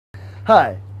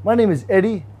Hi, my name is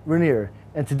Eddie Rainier,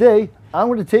 and today I'm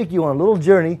going to take you on a little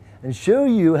journey and show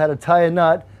you how to tie a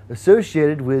knot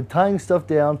associated with tying stuff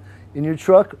down in your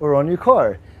truck or on your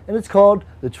car, and it's called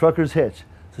the trucker's hitch.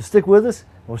 So stick with us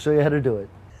and we'll show you how to do it.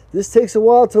 This takes a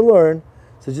while to learn,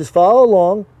 so just follow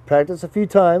along, practice a few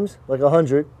times, like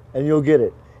 100, and you'll get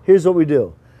it. Here's what we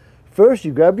do. First,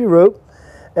 you grab your rope,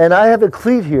 and I have a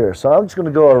cleat here, so I'm just going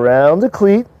to go around the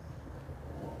cleat,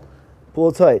 pull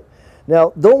it tight.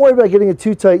 Now, don't worry about getting it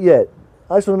too tight yet.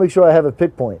 I just want to make sure I have a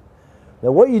pick point.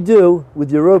 Now, what you do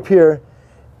with your rope here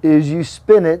is you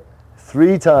spin it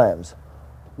 3 times.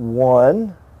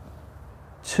 1,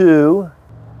 2,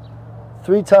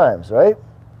 3 times, right?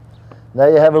 Now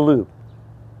you have a loop.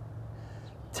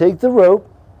 Take the rope,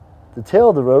 the tail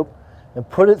of the rope, and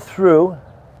put it through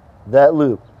that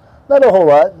loop. Not a whole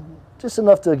lot, just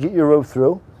enough to get your rope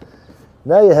through.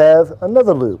 Now you have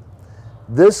another loop.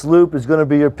 This loop is going to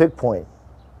be your pick point.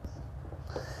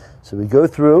 So we go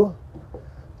through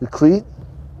the cleat,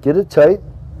 get it tight,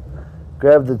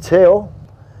 grab the tail,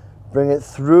 bring it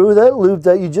through that loop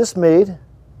that you just made,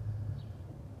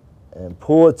 and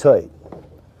pull it tight.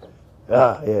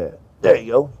 Ah, yeah, there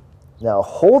you go. Now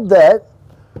hold that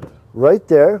right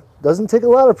there. Doesn't take a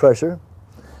lot of pressure.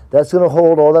 That's going to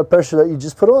hold all that pressure that you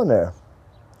just put on there.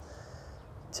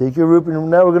 Take your rope, and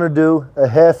now we're going to do a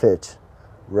half hitch.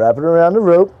 Wrap it around the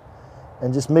rope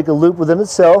and just make a loop within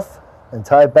itself and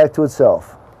tie it back to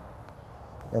itself.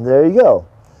 And there you go.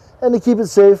 And to keep it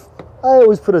safe, I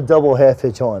always put a double half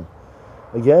hitch on.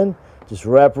 Again, just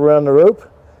wrap around the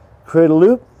rope, create a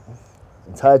loop,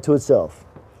 and tie it to itself.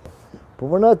 But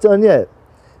we're not done yet.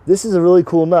 This is a really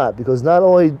cool knot because not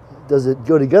only does it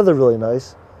go together really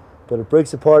nice, but it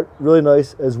breaks apart really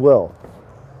nice as well.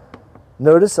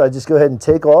 Notice I just go ahead and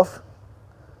take off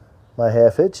my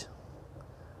half hitch.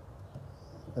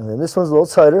 And then this one's a little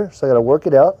tighter, so I got to work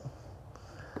it out.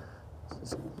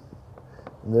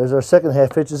 And there's our second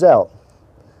half hitch is out.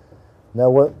 Now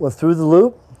went through the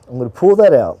loop, I'm going to pull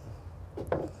that out.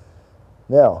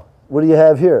 Now, what do you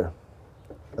have here?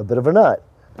 A bit of a knot.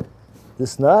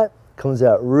 This knot comes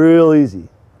out real easy.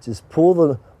 Just pull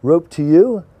the rope to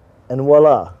you, and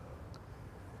voila.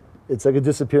 It's like a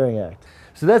disappearing act.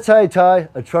 So that's how you tie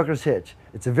a trucker's hitch.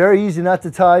 It's a very easy knot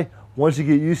to tie once you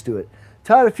get used to it.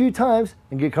 Tie it a few times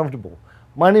and get comfortable.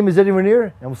 My name is Eddie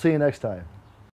Rainier, and we'll see you next time.